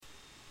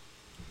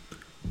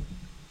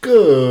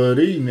Good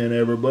evening,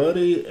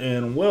 everybody,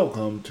 and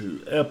welcome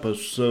to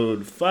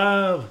episode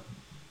 5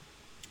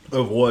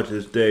 of What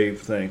Does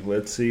Dave Think?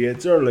 Let's see,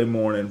 it's early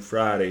morning,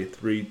 Friday,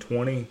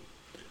 3/20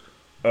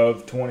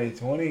 of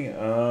 2020.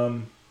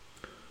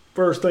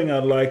 First thing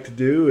I'd like to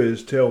do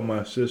is tell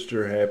my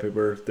sister happy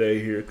birthday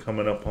here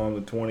coming up on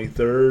the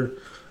 23rd,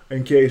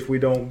 in case we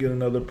don't get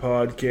another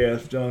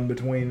podcast done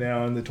between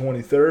now and the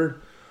 23rd.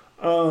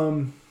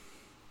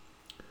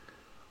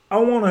 I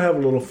want to have a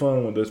little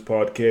fun with this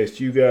podcast.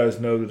 You guys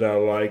know that I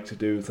like to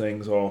do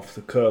things off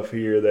the cuff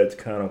here. That's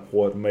kind of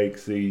what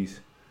makes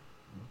these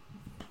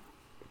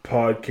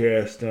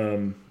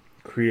podcasts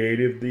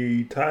creative.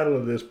 The title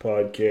of this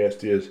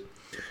podcast is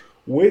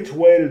Which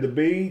Way to the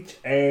Beach?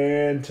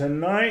 And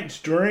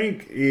tonight's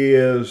drink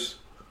is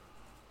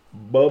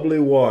bubbly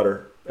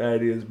water.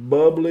 That is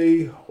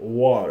bubbly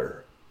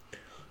water.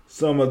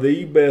 Some of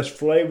the best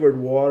flavored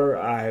water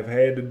I have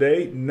had to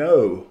date?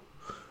 No.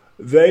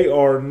 They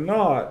are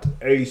not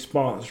a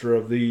sponsor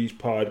of these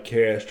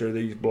podcasts or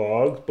these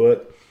blogs,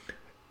 but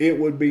it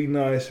would be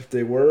nice if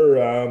they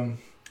were.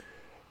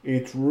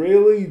 It's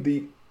really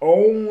the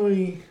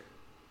only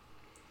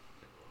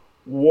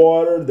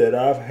water that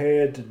I've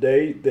had to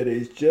date that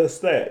is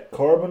just that.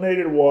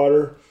 Carbonated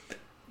water,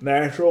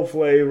 natural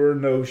flavor,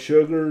 no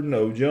sugar,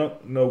 no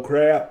junk, no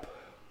crap.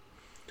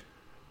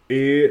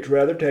 It's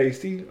rather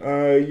tasty.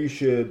 You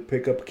should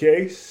pick up a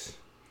case.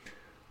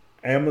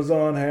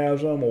 Amazon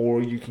has them,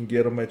 or you can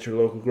get them at your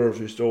local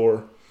grocery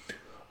store,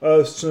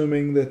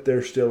 assuming that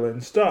they're still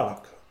in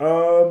stock.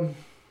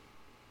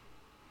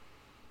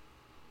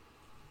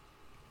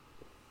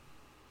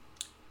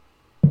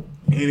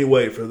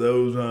 Anyway, for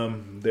those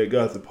that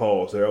got the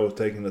pause there, I was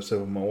taking a sip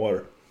of my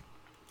water.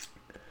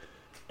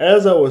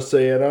 As I was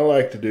saying, I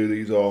like to do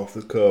these off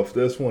the cuff.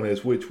 This one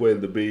is Which Way to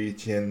the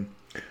Beach, and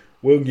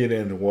we'll get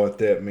into what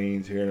that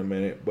means here in a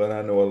minute. But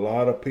I know a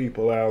lot of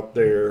people out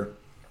there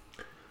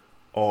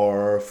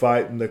are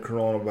fighting the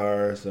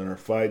coronavirus and are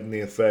fighting the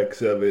effects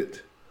of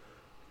it.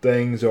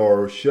 Things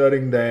are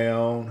shutting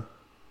down.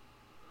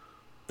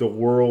 The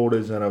world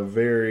is in a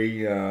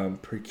very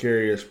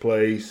precarious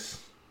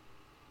place.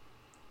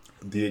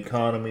 The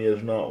economy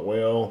is not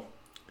well.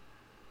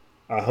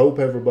 I hope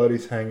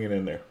everybody's hanging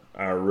in there.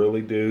 I really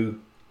do.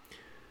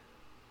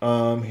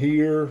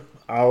 Here,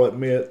 I'll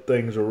admit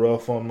things are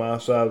rough on my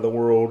side of the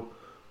world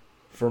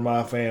for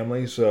my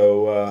family.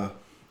 So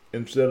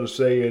instead of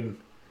saying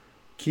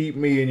keep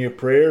me in your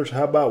prayers,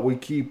 how about we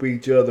keep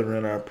each other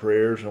in our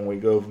prayers and we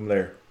go from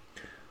there.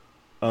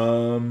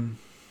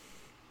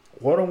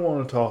 What I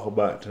want to talk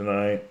about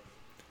tonight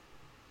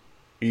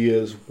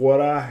is what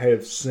I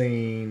have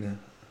seen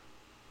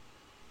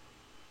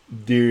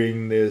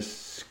during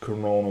this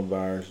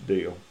coronavirus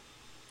deal.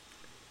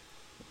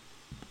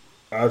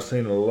 I've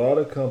seen a lot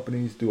of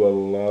companies do a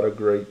lot of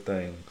great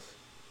things.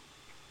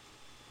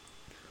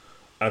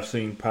 I've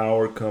seen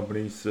power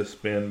companies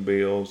suspend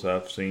bills.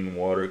 I've seen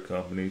water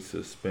companies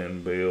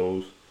suspend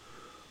bills.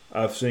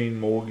 I've seen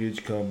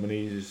mortgage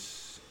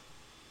companies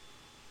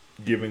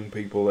giving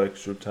people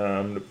extra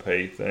time to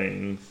pay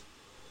things.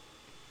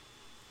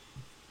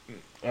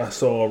 I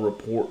saw a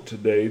report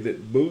today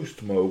that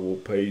Boost Mobile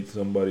paid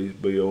somebody's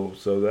bill,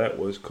 so that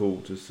was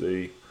cool to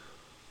see.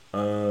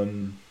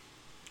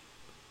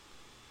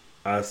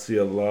 I see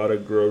a lot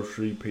of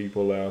grocery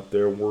people out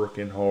there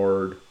working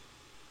hard,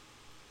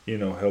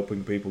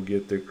 helping people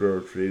get their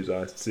groceries.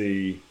 I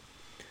see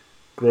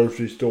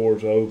grocery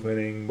stores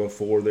opening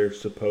before they're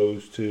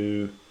supposed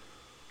to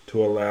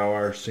allow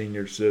our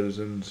senior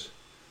citizens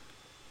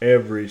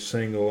every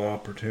single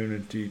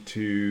opportunity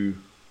to,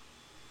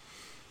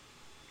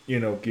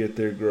 get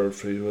their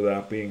groceries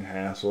without being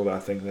hassled. I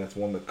think that's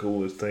one of the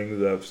coolest things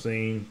that I've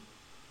seen.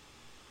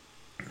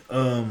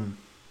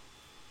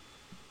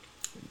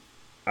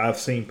 I've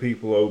seen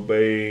people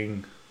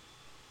obeying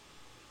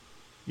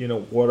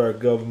what our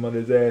government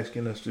is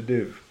asking us to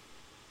do.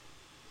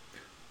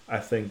 I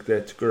think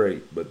that's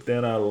great. But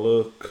then I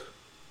look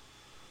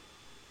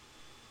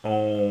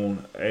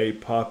on a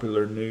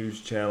popular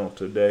news channel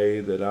today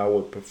that I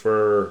would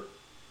prefer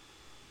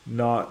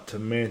not to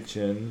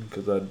mention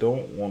because I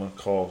don't want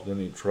to cause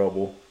any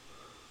trouble.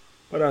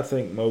 But I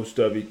think most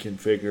of you can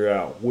figure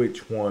out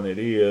which one it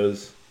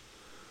is.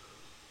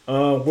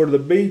 Where the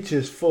beach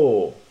is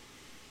full.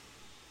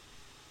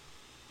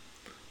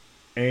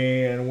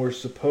 And we're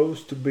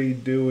supposed to be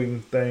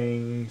doing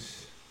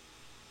things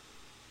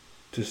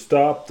to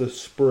stop the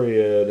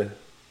spread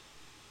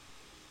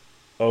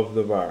of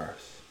the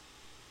virus.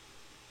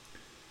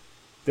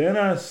 Then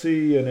I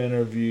see an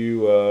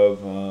interview of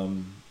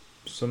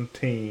some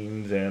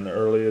teens and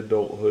early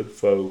adulthood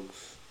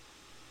folks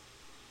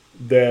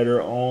that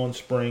are on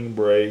spring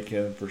break,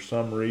 and for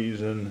some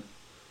reason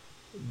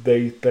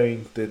they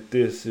think that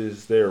this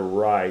is their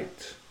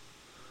right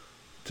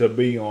to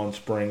be on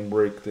spring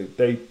break, that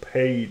they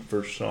paid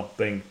for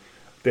something,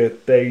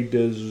 that they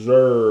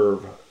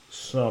deserve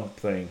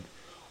something.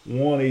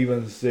 One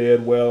even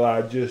said, well,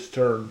 I just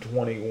turned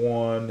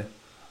 21.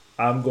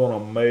 I'm going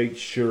to make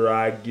sure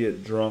I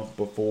get drunk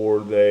before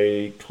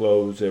they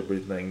close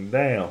everything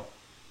down.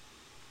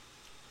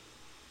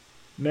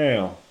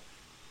 Now,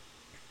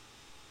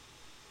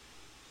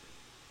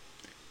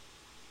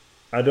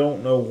 I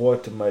don't know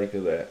what to make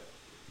of that.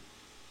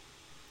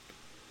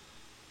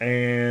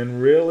 And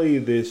really,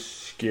 this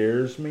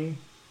scares me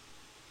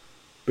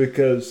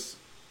because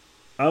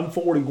I'm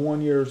 41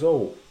 years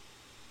old.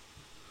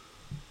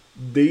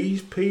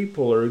 These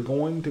people are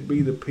going to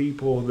be the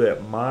people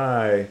that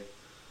my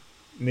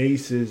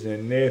nieces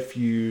and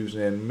nephews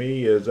and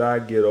me as I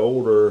get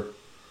older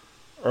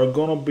are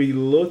going to be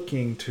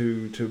looking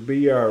to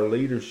be our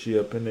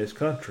leadership in this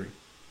country.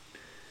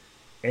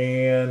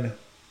 And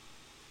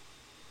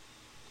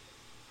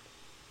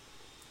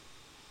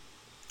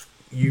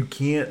you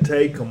can't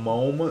take a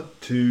moment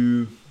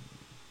to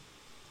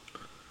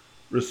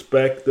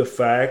respect the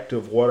fact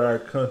of what our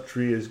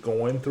country is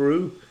going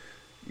through.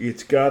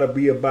 It's got to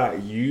be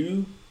about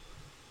you.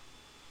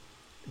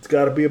 It's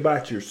got to be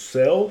about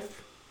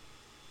yourself.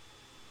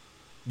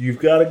 You've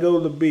got to go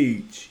to the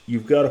beach.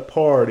 You've got to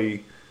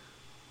party.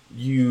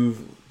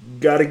 You've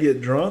got to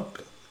get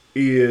drunk.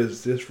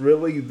 Is this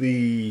really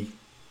the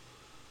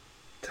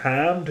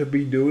time to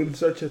be doing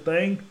such a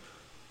thing?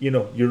 You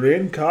know, you're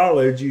in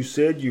college. You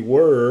said you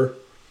were.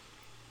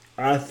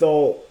 I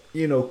thought,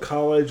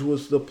 college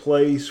was the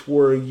place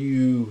where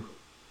you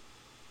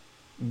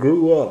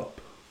grew up,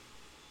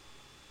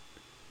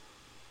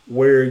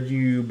 where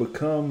you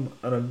become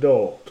an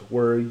adult,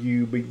 where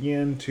you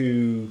begin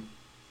to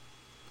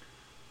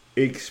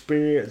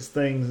experience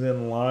things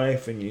in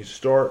life and you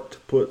start to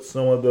put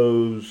some of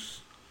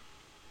those,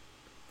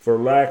 for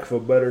lack of a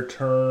better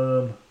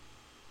term,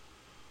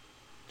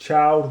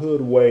 childhood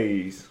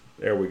ways.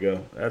 There we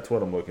go. That's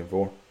what I'm looking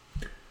for.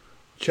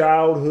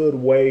 Childhood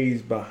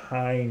ways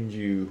behind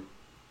you.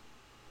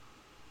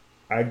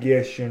 I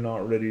guess you're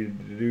not ready to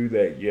do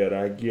that yet.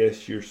 I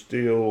guess you're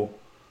still,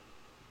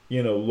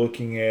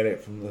 looking at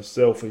it from the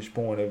selfish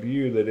point of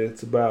view that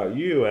it's about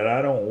you. And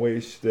I don't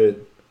wish that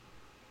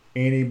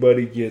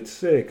anybody gets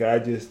sick. I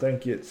just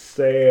think it's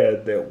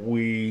sad that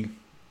we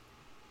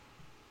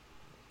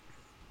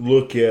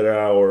look at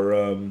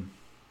our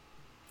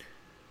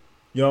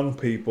young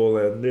people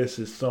and this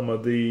is some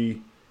of the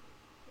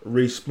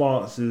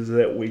responses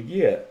that we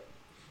get.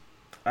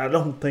 I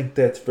don't think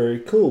that's very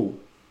cool.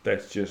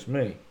 That's just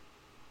me.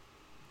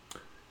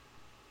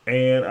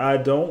 And I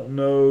don't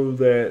know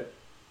that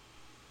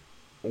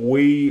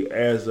we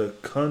as a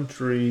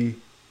country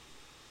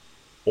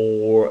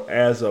or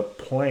as a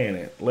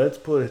planet, let's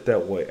put it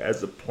that way,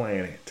 as a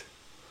planet,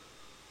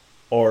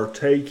 are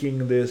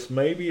taking this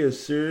maybe as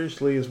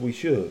seriously as we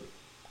should.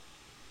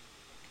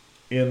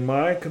 In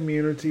my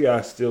community,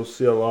 I still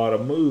see a lot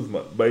of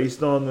movement.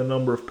 Based on the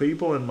number of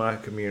people in my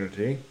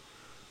community,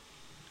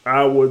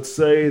 I would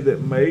say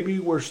that maybe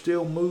we're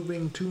still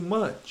moving too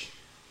much.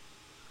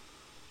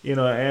 And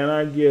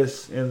I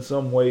guess in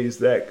some ways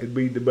that could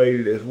be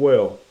debated as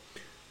well.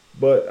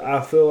 But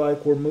I feel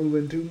like we're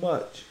moving too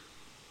much.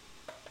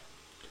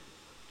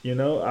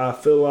 I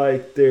feel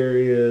like there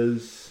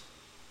is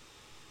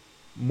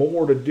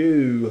more to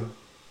do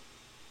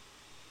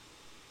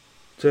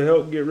to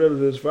help get rid of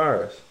this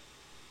virus.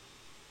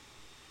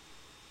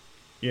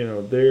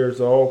 There's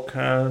all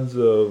kinds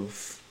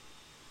of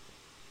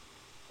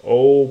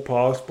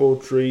possible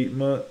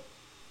treatment,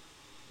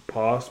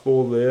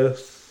 possible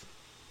this,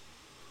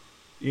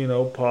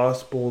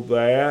 possible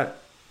that.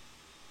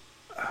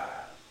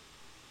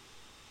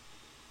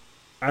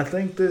 I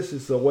think this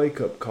is a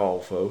wake-up call,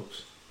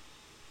 folks.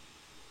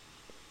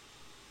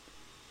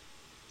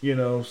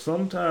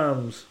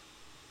 Sometimes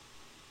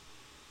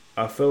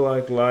I feel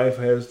like life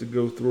has to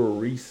go through a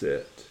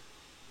reset.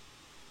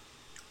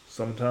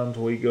 Sometimes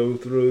we go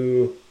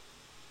through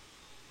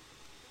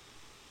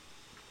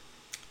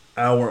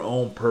our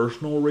own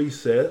personal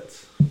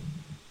resets.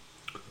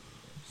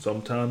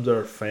 Sometimes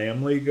our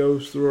family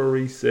goes through a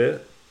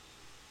reset.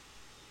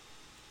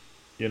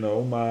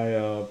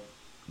 My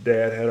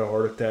dad had a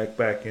heart attack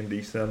back in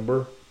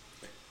December,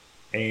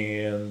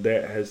 and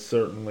that has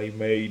certainly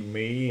made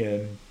me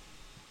and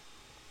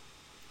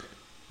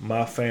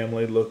my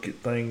family look at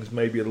things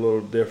maybe a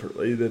little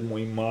differently than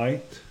we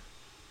might.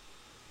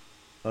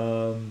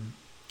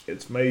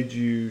 It's made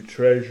you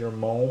treasure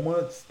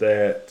moments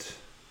that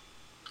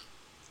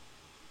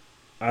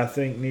I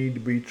think need to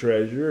be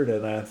treasured,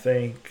 and I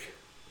think,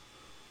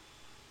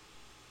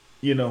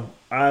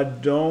 I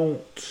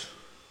don't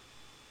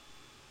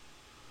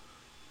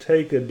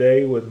take a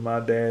day with my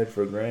dad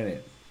for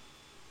granted.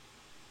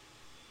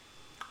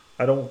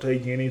 I don't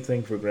take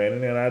anything for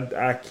granted, and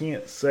I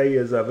can't say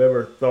as I've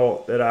ever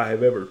thought that I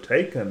have ever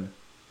taken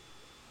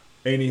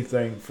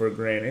anything for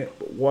granted.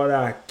 But what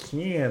I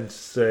can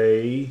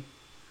say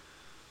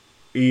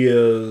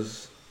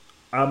is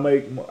I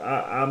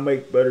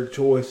make better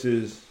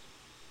choices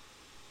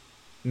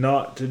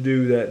not to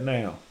do that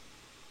now.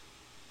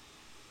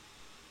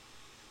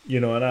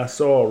 And I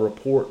saw a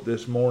report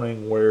this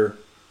morning where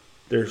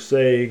they're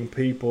saying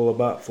people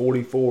about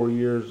 44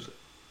 years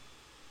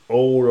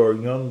old or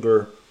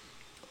younger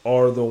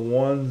are the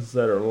ones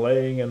that are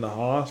laying in the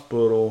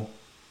hospital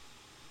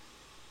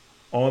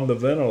on the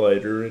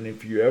ventilator, and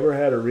if you ever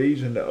had a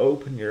reason to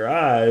open your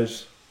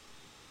eyes,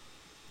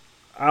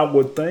 I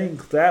would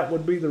think that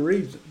would be the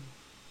reason.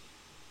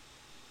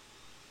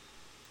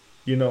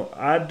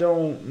 I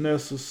don't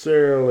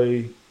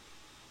necessarily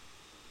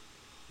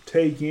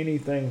take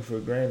anything for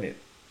granted.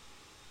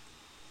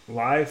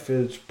 Life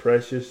is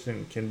precious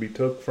and can be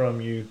took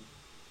from you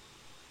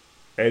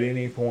at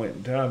any point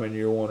in time, and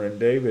you're wondering,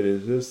 David,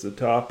 is this the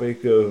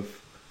topic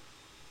of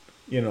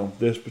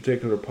this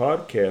particular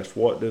podcast?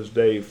 What does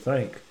Dave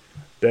think?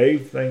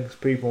 Dave thinks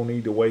people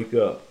need to wake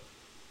up.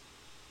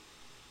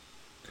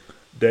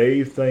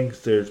 Dave thinks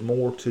there's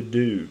more to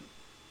do.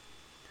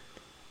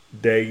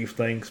 Dave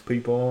thinks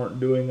people aren't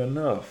doing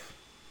enough.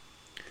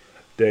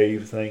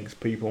 Dave thinks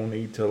people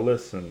need to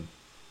listen.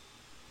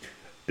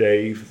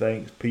 Dave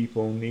thinks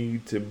people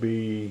need to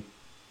be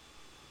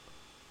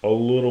a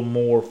little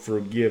more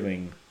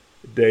forgiving.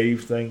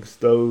 Dave thinks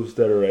those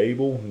that are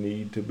able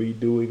need to be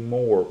doing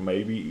more.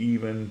 Maybe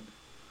even,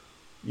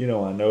 I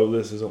know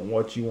this isn't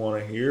what you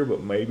want to hear,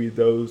 but maybe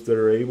those that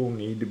are able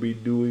need to be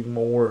doing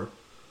more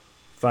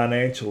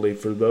financially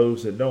for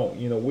those that don't.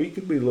 We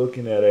could be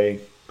looking at a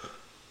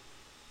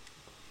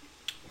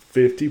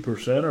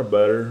 50% or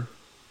better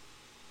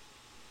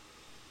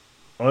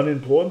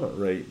unemployment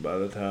rate by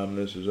the time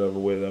this is over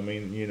with. I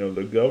mean,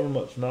 the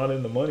government's not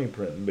in the money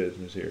printing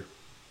business here.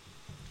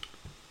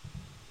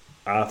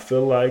 I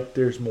feel like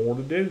there's more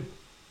to do.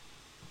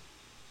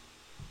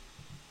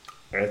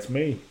 That's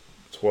me.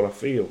 That's what I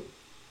feel.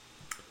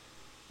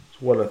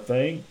 That's what I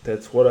think.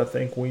 That's what I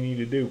think we need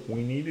to do.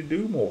 We need to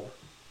do more.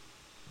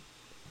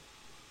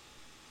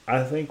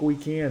 I think we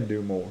can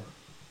do more.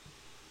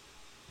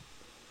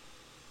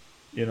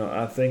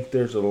 I think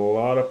there's a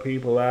lot of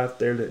people out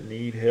there that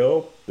need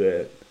help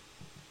that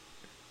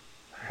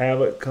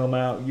haven't come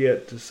out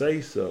yet to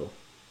say so.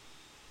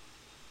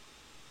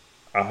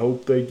 I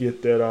hope they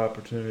get that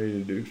opportunity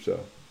to do so.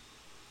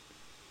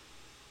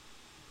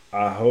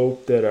 I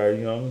hope that our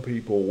young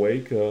people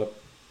wake up.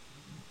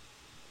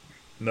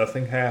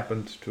 Nothing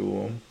happens to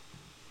them.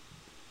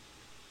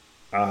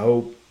 I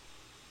hope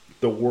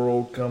the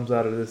world comes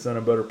out of this in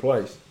a better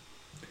place.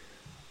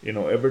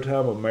 Every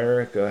time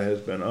America has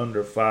been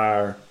under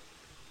fire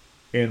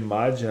in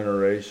my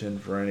generation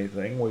for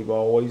anything, we've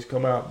always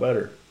come out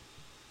better.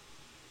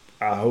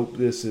 I hope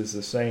this is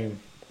the same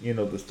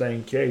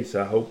case.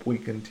 I hope we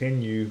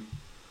continue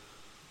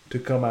to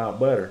come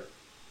out better.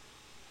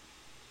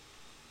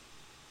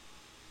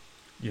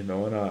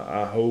 And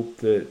I hope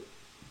that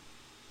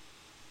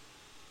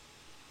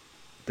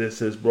this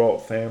has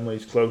brought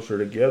families closer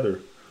together,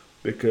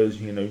 because,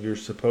 you're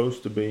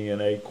supposed to be in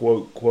a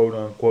quote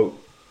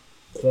unquote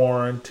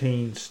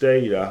quarantine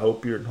state. I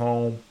hope you're at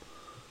home,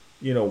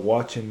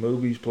 watching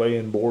movies,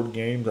 playing board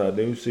games. I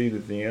do see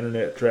that the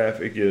internet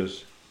traffic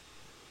is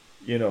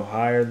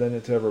higher than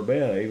it's ever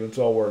been. I even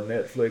saw where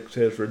Netflix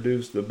has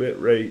reduced the bit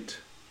rate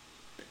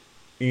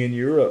in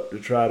Europe to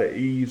try to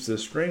ease the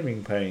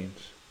streaming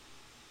pains.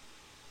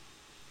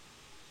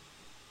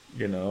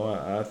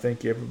 I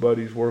think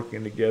everybody's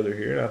working together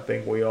here, and I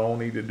think we all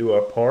need to do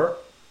our part.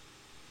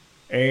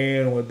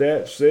 And with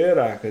that said,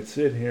 I could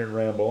sit here and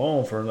ramble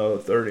on for another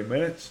 30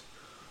 minutes,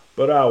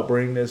 but I'll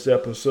bring this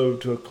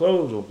episode to a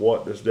close of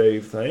What Does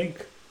Dave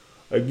Think?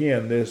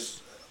 Again,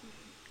 this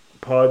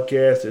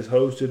podcast is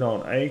hosted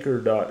on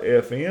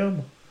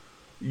Anchor.fm.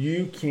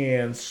 You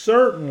can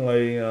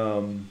certainly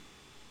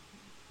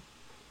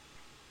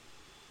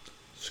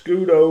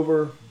scoot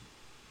over,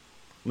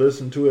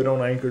 listen to it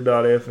on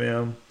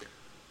Anchor.fm.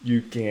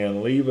 You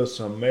can leave us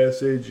a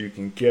message. You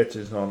can catch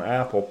us on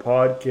Apple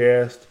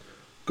Podcast,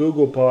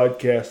 Google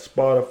Podcast,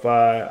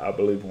 Spotify. I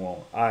believe we're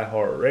on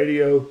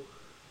iHeartRadio.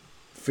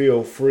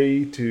 Feel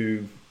free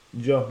to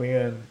jump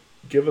in,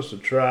 give us a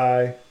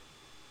try.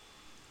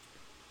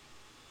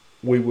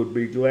 We would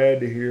be glad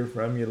to hear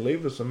from you.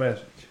 Leave us a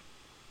message.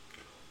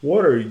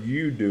 What are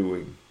you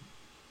doing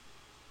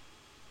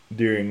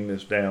during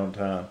this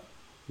downtime?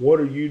 What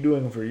are you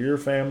doing for your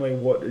family?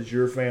 What does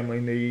your family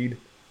need?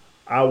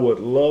 I would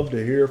love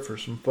to hear from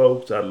some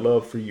folks. I'd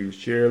love for you to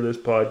share this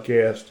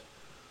podcast.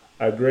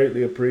 I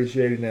greatly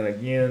appreciate it. And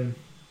again,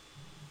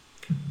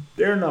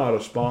 they're not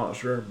a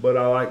sponsor, but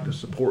I like to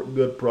support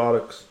good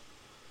products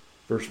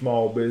for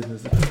small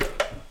businesses.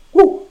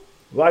 Woo!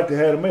 Like to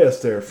have a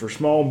mess there for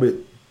small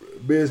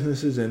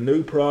businesses and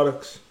new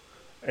products.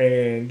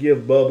 And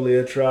give bubbly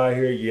a try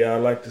here. Yeah, I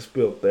like to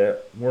spill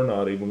that. We're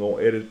not even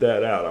going to edit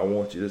that out. I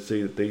want you to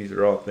see that these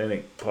are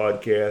authentic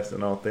podcasts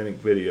and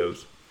authentic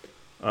videos.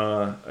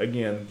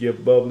 Again,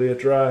 give bubbly a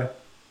try.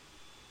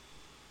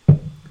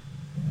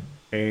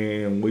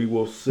 And we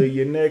will see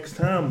you next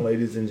time,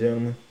 ladies and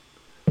gentlemen.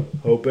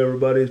 Hope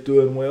everybody's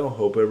doing well.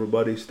 Hope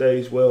everybody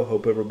stays well.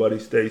 Hope everybody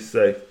stays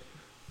safe.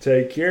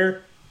 Take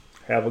care.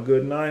 Have a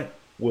good night.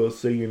 We'll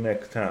see you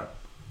next time.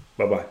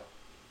 Bye-bye.